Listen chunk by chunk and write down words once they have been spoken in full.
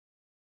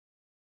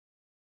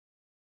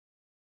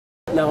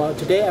now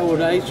today I would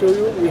like to show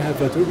you we have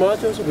two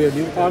modules with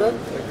new product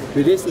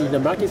released in the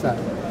market side.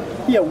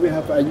 Here we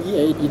have an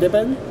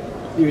ME81.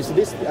 With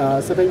this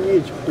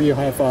 7-inch, we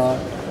have a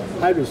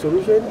high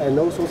resolution and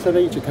also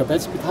 7-inch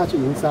capacitive touch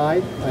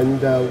inside, and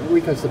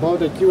we can support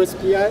the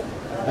QSPI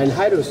and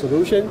high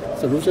resolution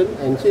solution.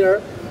 And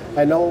here,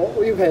 and now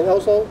you can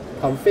also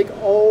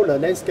configure all the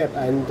landscape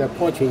and the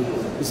portrait.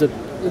 It's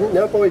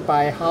enabled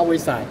by hardware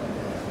side.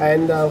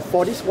 And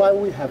for this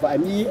one, we have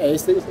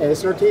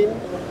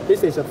ME81x.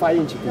 This is a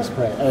 5-inch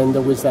display and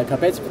with a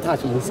capacitive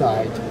touch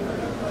inside.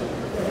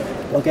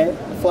 Okay,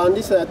 from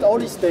this all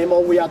this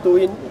demo, we are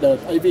doing the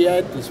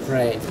AVI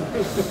display.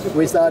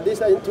 With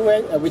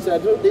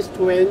these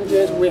two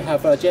engines, we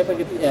have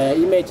JPEG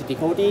image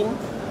decoding,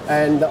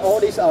 and all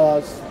these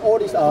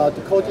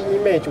decoding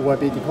image will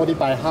be decoded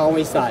by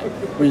hardware side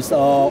with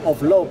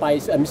offload by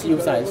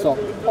MCU side. So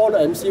all the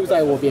MCU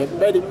side will be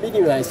very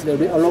minimized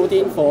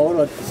loading for all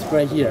the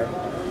display here.